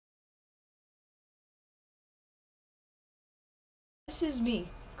This is me,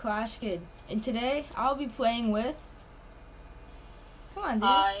 Clash Kid, and today I'll be playing with. Come on, dude.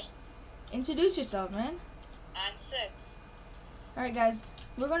 Hi. Introduce yourself, man. I'm 6. Alright, guys,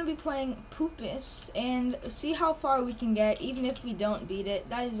 we're gonna be playing Poopus and see how far we can get. Even if we don't beat it,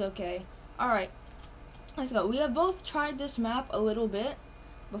 that is okay. Alright, let's go. We have both tried this map a little bit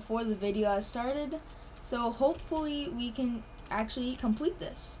before the video has started, so hopefully we can actually complete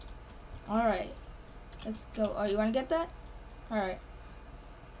this. Alright, let's go. Oh, you wanna get that? Alright.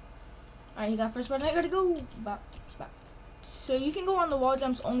 Alright, you got first button. I gotta go. Bop. So you can go on the wall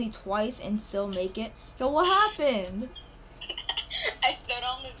jumps only twice and still make it. Yo, what happened? I stood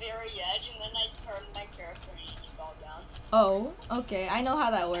on the very edge and then I turned my character and it just fell down. Oh, okay. I know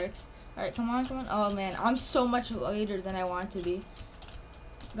how that works. Alright, come on, come on. Oh man, I'm so much later than I want to be.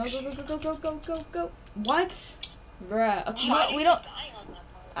 Go, go, go, go, go, go, go, go, go. What? Bruh. Okay, we don't.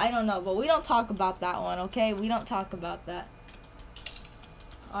 I don't know, but we don't talk about that one, okay? We don't talk about that.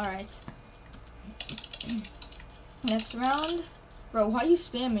 Alright. Next round. Bro, why are you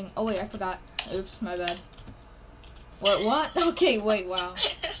spamming? Oh, wait, I forgot. Oops, my bad. What? Okay, wait, wow.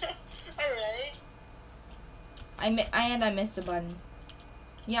 Alright. I missed a button.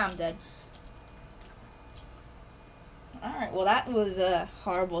 Yeah, I'm dead. Alright, well, that was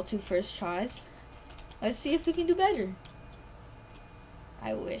horrible 2 first tries. Let's see if we can do better.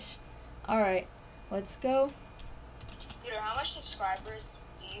 I wish. Alright, let's go. Peter, how much subscribers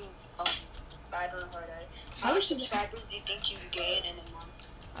do you, I don't know how to, how much subscribers do you think you gain in a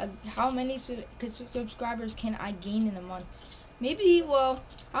month? How many subscribers can I gain in a month? Maybe, well,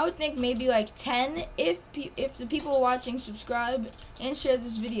 I would think maybe like 10 if the people watching subscribe and share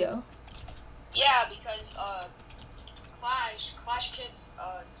this video. Yeah, because Clash Kids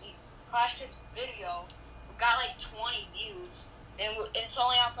video got like 20 views, and it's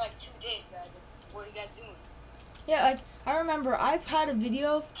only out for like 2 days, guys. What are you guys doing? Yeah, like I remember I've had a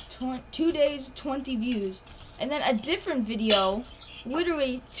video 2 days, 20 views, and then a different video,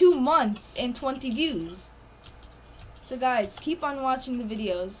 literally 2 months and 20 views. So guys, keep on watching the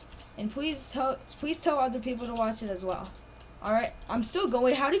videos, and please tell other people to watch it as well. All right, I'm still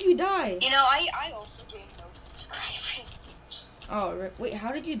going. How did you die? You know, I also gained those subscribers. Oh, wait,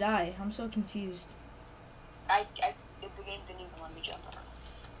 how did you die? I'm so confused. The game didn't even let me jump on.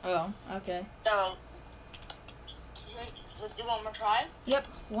 Oh, okay. So, let's do one more try? Yep,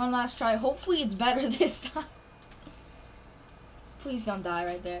 one last try. Hopefully it's better this time. Please don't die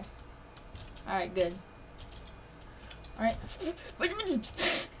right there. Alright, good. Alright.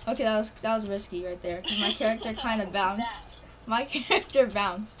 Okay, that was risky right there. 'Cause my character kind of bounced. My character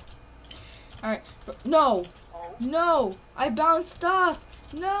bounced. Alright. No! No! I bounced off!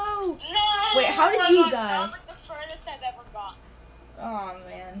 No! No! Wait, how did you die? That was like the furthest I've ever gotten. Oh,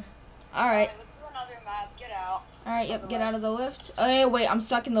 man. Alright. Let's do another map. Get out. Alright, yep, get out of the lift. Oh, hey, wait, I'm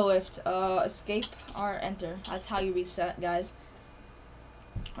stuck in the lift. Escape or enter. That's how you reset, guys.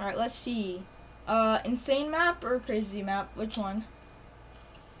 Alright, let's see. Insane map or crazy map? Which one?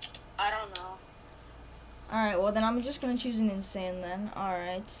 I don't know. Alright, well then I'm just gonna choose an insane then.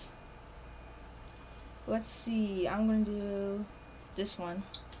 Alright. Let's see. I'm gonna do this one.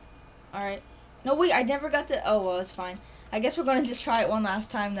 Alright. No, wait, I never got to. Oh, well, it's fine. I guess we're gonna just try it one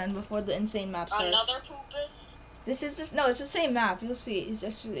last time then before the insane map starts. Another Poopus? This is just no, it's the same map. You'll see.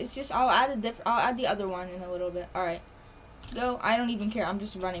 It's just I'll add the other one in a little bit. All right, go. I don't even care. I'm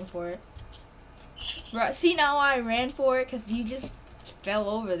just running for it. Right. See, now I ran for it because you just fell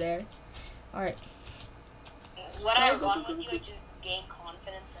over there. All right. When I run with you, I just gain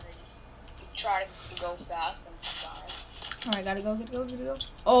confidence and I just try to go fast and die. All right, gotta go.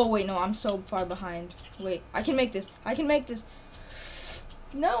 Oh wait, no, I'm so far behind. Wait, I can make this.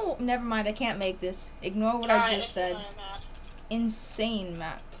 No, never mind. I can't make this. Ignore what I just said. Insane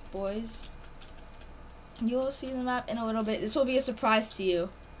map, boys. You'll see the map in a little bit. This will be a surprise to you.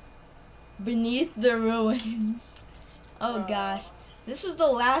 Beneath the ruins. Oh gosh. This was the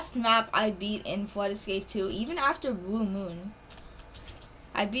last map I beat in Flood Escape 2, even after Blue Moon.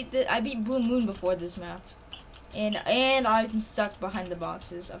 I beat Blue Moon before this map. And I'm stuck behind the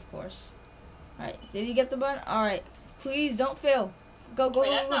boxes, of course. Alright, did you get the button? Alright. Please don't fail. Go. Wait,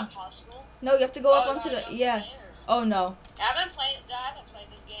 that's not possible. No, you have to go up onto the yeah. Oh no. I haven't played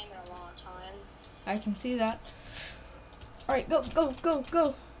this game in a long time. I can see that. Alright, go.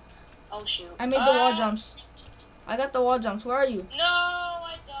 Oh shoot. I made the wall jumps. I got the wall jumps. Where are you? No,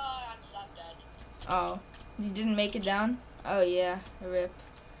 I died. I'm dead. Oh. You didn't make it down? Oh yeah. Rip.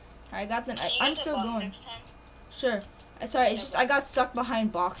 I got the I'm still going. Next time? Sure. Sorry, it's just I got stuck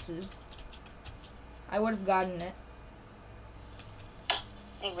behind boxes. I would have gotten it.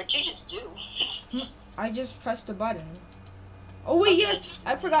 Hey, what'd you just do? I just pressed a button. Oh wait, yes,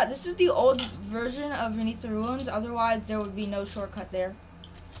 I forgot. This is the old version of Beneath the Ruins. Otherwise, there would be no shortcut there.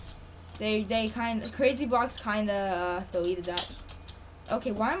 Crazy Box kinda deleted that.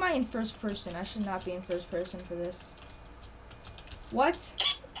 Okay, why am I in first person? I should not be in first person for this. What?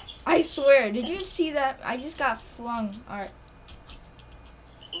 I swear, did you see that? I just got flung. Alright.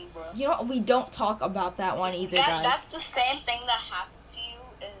 You know what? We don't talk about that one either, guys. That's the same thing that happened to you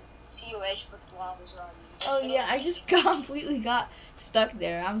in TOH, but the lava was on you. Oh yeah, I just completely got stuck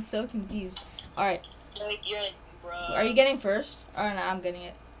there. I'm so confused. Alright. You're like, bro. Are you getting first? Oh no, I'm getting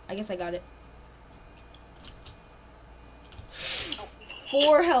it. I guess I got it.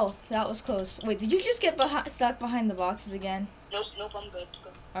 4 health. That was close. Wait, did you just get stuck behind the boxes again? Nope, I'm good.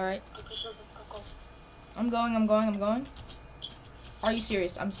 Alright. Go. I'm going. Are you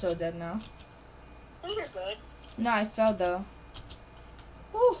serious? I'm so dead now. I think you're good. No, I fell though.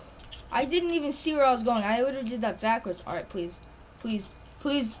 Whew. I didn't even see where I was going. I literally did that backwards. Alright, please.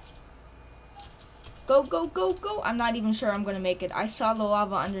 Go. I'm not even sure I'm gonna make it. I saw the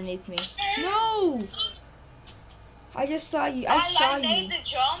lava underneath me. No! I just saw you. I made the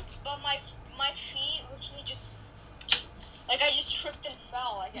jump, but my feet literally just like I just tripped and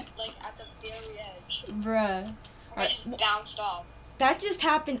fell like at the very edge. Bruh. I just bounced off. That just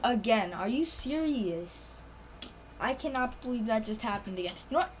happened again. Are you serious? I cannot believe that just happened again.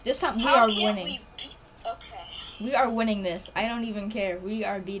 You know what? This time we are winning. Okay. We are winning this. I don't even care. We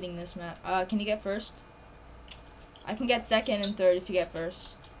are beating this map. Can you get first? I can get second and third if you get first.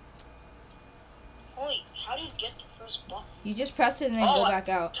 Wait, how do you get the first button? You just press it and then go back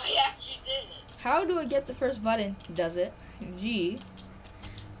out. I actually did it. How do I get the first button? Does it? G.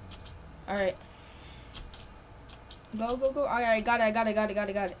 Alright. Go. Alright, got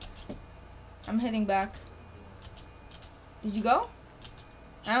it. I'm heading back. Did you go?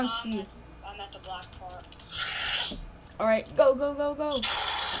 I don't see you. I'm at the black part. Alright, go.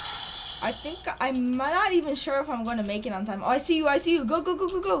 I'm not even sure if I'm going to make it on time. Oh, I see you.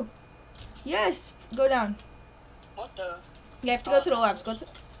 Go. Yes. Go down. What the? You have to go to the left.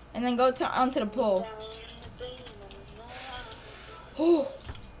 And then go onto the pole.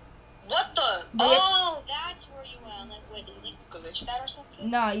 What the? Oh, that's where you went. Like, wait, did you glitch that or something?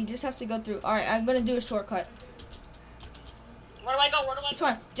 No, you just have to go through. Alright, I'm going to do a shortcut. Where do I go? It's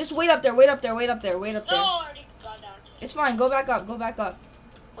fine. Just wait up there. Wait up there. No, I already got down. It's fine. Go back up. Where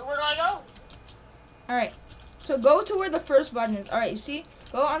do I go? Alright. So go to where the first button is. Alright, you see?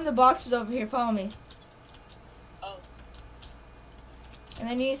 Go on the boxes over here. Follow me. Oh. And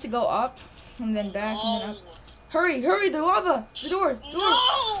then you need to go up. And then back. And then up. Hurry. The lava. The door.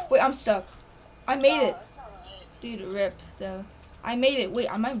 No! Wait, I'm stuck. I made it. It's alright. Dude, rip, though. I made it. Wait,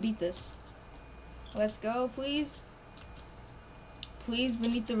 I might beat this. Let's go, please. Please,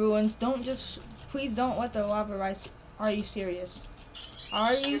 Beneath the Ruins. Please don't let the lava rise. Are you serious?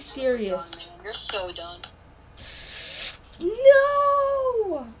 You're serious? Done, you're so done.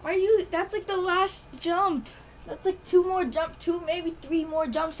 No! That's like the last jump. That's like 2 more jump, maybe 3 more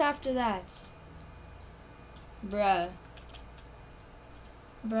jumps after that. Bruh,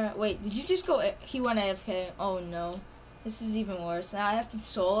 wait, did you just go, he went AFK. Oh no. This is even worse. Now I have to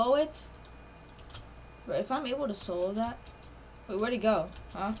solo it? Bro, if I'm able to solo that. Wait, where'd he go?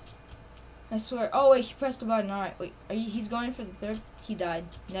 Huh? I swear. Oh wait, he pressed the button. Alright, wait. He's going for the third? He died.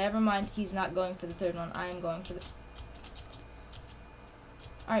 Never mind, he's not going for the third one. I am going for the...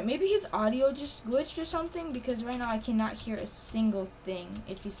 Alright, maybe his audio just glitched or something, because right now I cannot hear a single thing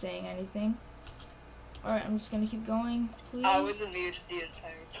if he's saying anything. Alright, I'm just gonna keep going, please. I was muted the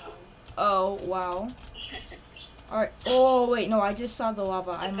entire time. Oh, wow. Alright. Oh, wait, no, I just saw the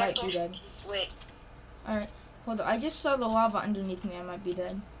lava. I might be dead. Wait. Alright, hold on. I just saw the lava underneath me. I might be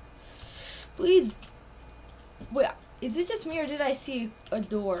dead. Please. Wait, is it just me or did I see a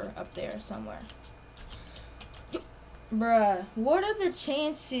door up there somewhere? Bruh, what are the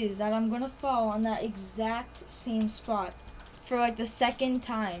chances that I'm gonna fall on that exact same spot for like the second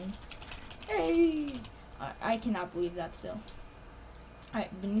time? Hey! I cannot believe that still.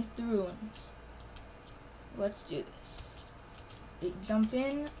 Alright, Beneath the Ruins. Let's do this. Jump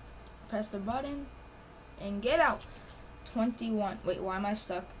in, press the button, and get out. 21. Wait, why am I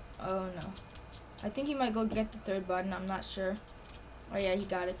stuck? Oh no. I think he might go get the third button. I'm not sure. Oh yeah, he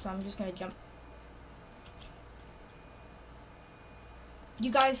got it, so I'm just gonna jump.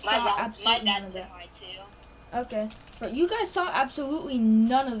 You guys saw absolutely none of that. My too. Okay, but you guys saw absolutely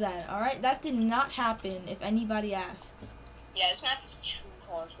none of that. All right, that did not happen. If anybody asks. Yeah, this map is too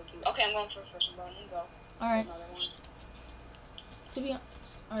hard for you. Okay, I'm going for the first one. Go. All right. To be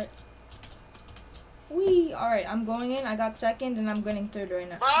honest, all right. All right, I'm going in. I got second, and I'm getting third right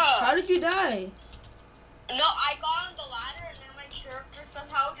now. Bruh. How did you die? No, I got on the ladder, and then character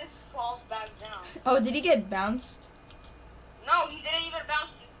somehow just falls back down. Oh, did he get bounced? No, he didn't even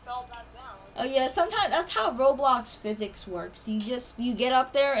bounce. He just fell back down. Oh yeah, sometimes that's how Roblox physics works. You get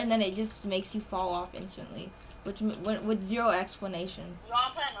up there and then it just makes you fall off instantly, with zero explanation. You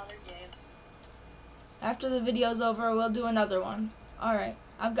wanna play another game? After the video's over, we'll do another one. All right,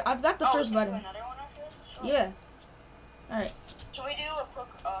 I've got the first button. Another one after this? Sure. Yeah. All right. Can we do a quick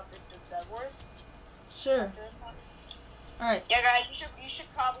Bed Wars? Sure. All right. Yeah, guys, you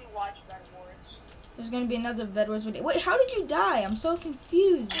should probably watch Bed Wars. There's gonna be another Bed Wars video. Wait, how did you die? I'm so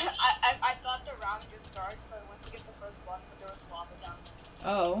confused. I thought the round just started, so I went to get the first button, but there was lava down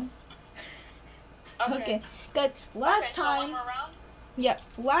there. Oh. Okay. Guys, last time. So one more round? Yeah,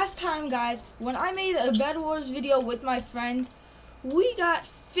 last time, guys, when I made a Bed Wars video with my friend, we got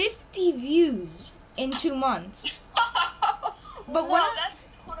 50 views in 2 months. But that's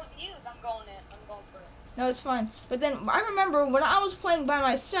a ton of views. I'm going for it. No, it's fine. But then I remember when I was playing by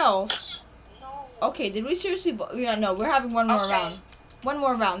myself. No. Okay, did we seriously? Yeah, no, we're having one more round. One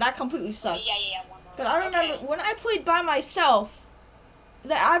more round. That completely sucked. Yeah, one more. But I remember when I played by myself,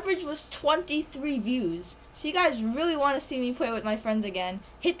 the average was 23 views. So you guys really want to see me play with my friends again,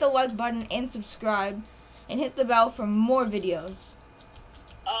 hit the like button and subscribe, and hit the bell for more videos.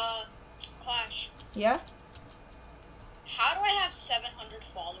 Clash. Yeah? How do I have 700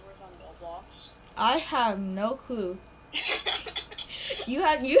 followers on Roblox? I have no clue. You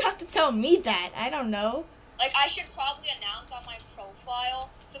have to tell me that. I don't know. Like, I should probably announce on my profile,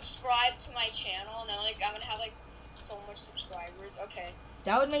 subscribe to my channel, and then, like, I'm gonna have, like, so much subscribers. Okay.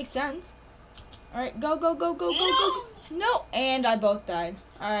 That would make sense. Alright, go. No! And I both died.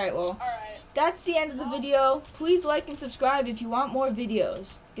 Alright, well. Alright. That's the end of the video. Please like and subscribe if you want more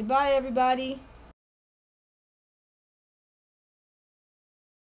videos. Goodbye, everybody.